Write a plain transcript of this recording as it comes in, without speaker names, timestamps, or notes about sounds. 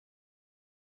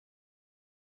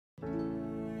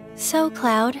So,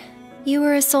 Cloud, you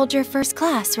were a soldier first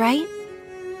class, right?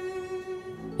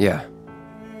 Yeah.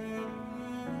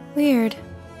 Weird.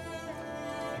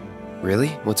 Really?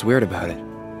 What's weird about it?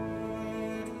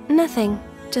 Nothing.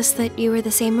 Just that you were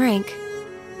the same rank.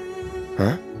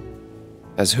 Huh?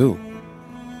 As who?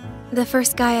 The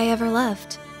first guy I ever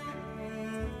loved.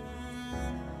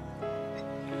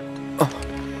 Oh.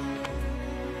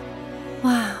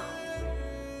 Wow.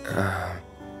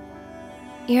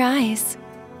 Your eyes.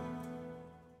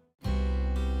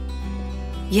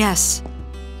 Yes,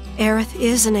 Aerith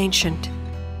is an ancient.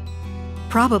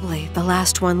 Probably the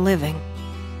last one living.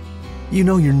 You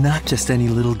know you're not just any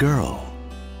little girl.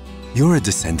 You're a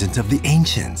descendant of the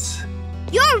ancients.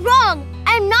 You're wrong!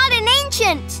 I'm not an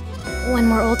ancient! When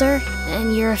we're older,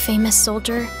 and you're a famous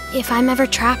soldier, if I'm ever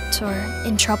trapped or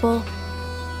in trouble,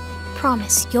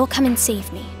 promise you'll come and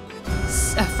save me.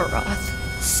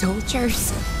 Sephiroth.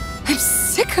 Soldiers. I'm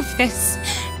sick of this.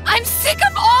 I'm sick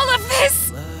of all of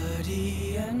this!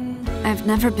 I've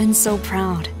never been so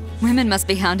proud. Women must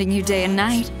be hounding you day and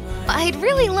night. I'd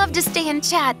really love to stay and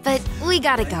chat, but we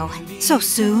gotta go. So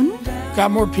soon?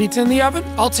 Got more pizza in the oven?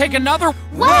 I'll take another.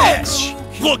 Wedge!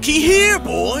 Looky here,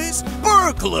 boys!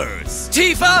 Burglars!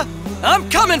 Tifa! I'm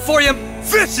coming for you!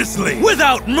 Viciously!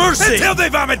 Without mercy! Until they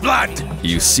vomit blood!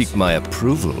 You seek my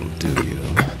approval, do you?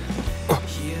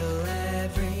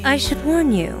 I should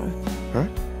warn you. Huh?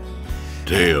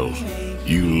 Tails,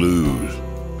 you lose.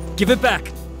 Give it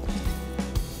back.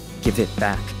 Give it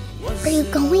back. Are you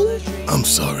going? I'm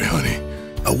sorry, honey.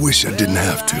 I wish I didn't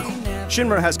have to.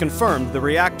 Shinra has confirmed the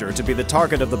reactor to be the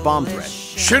target of the bomb threat.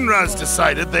 Shinra's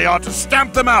decided they ought to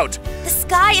stamp them out! The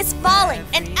sky is falling,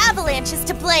 and Avalanche is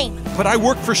to blame. But I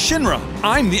work for Shinra.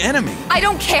 I'm the enemy. I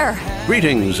don't care.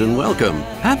 Greetings and welcome.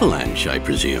 Avalanche, I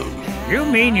presume. You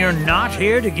mean you're not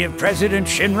here to give President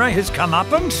Shinra his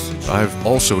comeuppance? I've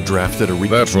also drafted a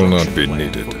That will not be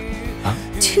needed. Huh?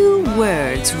 2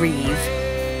 words, Reeve.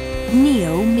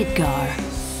 Neo Midgar.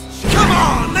 Come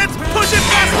on, let's push it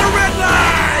past the red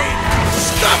line!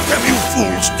 Stop them, you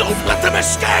fools! Don't let them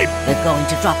escape! They're going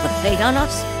to drop the plate on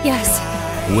us? Yes.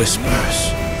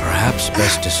 Whispers, perhaps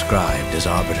best described as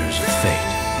arbiters of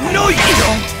fate. No, you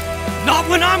don't! Not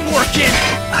when I'm working!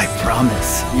 I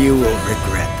promise you will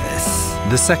regret this.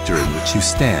 The sector in which you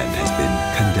stand has been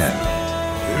condemned.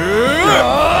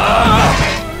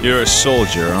 You're a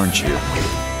soldier, aren't you?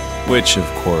 Which, of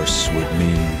course, would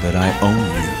mean that I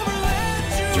own you.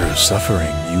 Through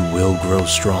suffering, you will grow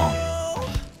strong.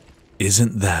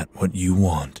 Isn't that what you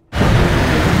want? Come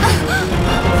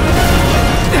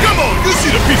on, you see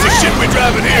the piece of shit we're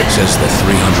driving here? Says the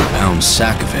 300-pound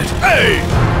sack of it. Hey!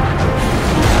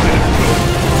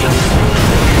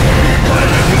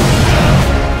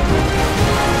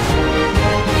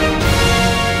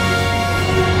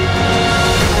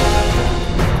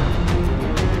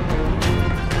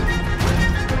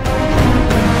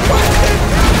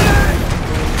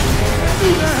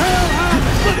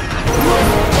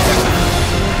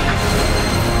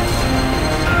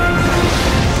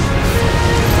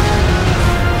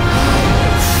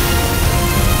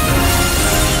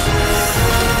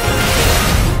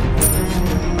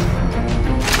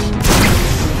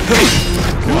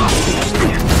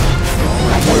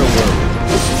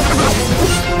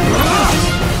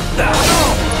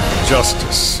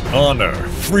 Justice, honor,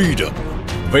 freedom.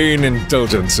 Vain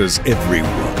indulgences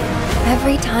everywhere.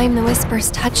 Every time the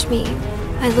whispers touch me,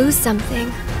 I lose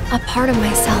something. A part of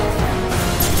myself.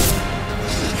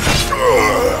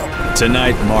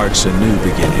 Tonight marks a new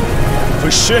beginning. For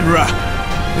Shinra!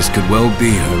 This could well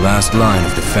be her last line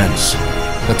of defense.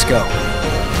 Let's go.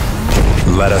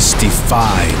 Let us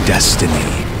defy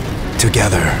destiny.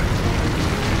 Together.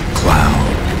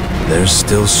 Cloud, there's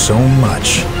still so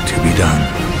much to be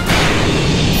done.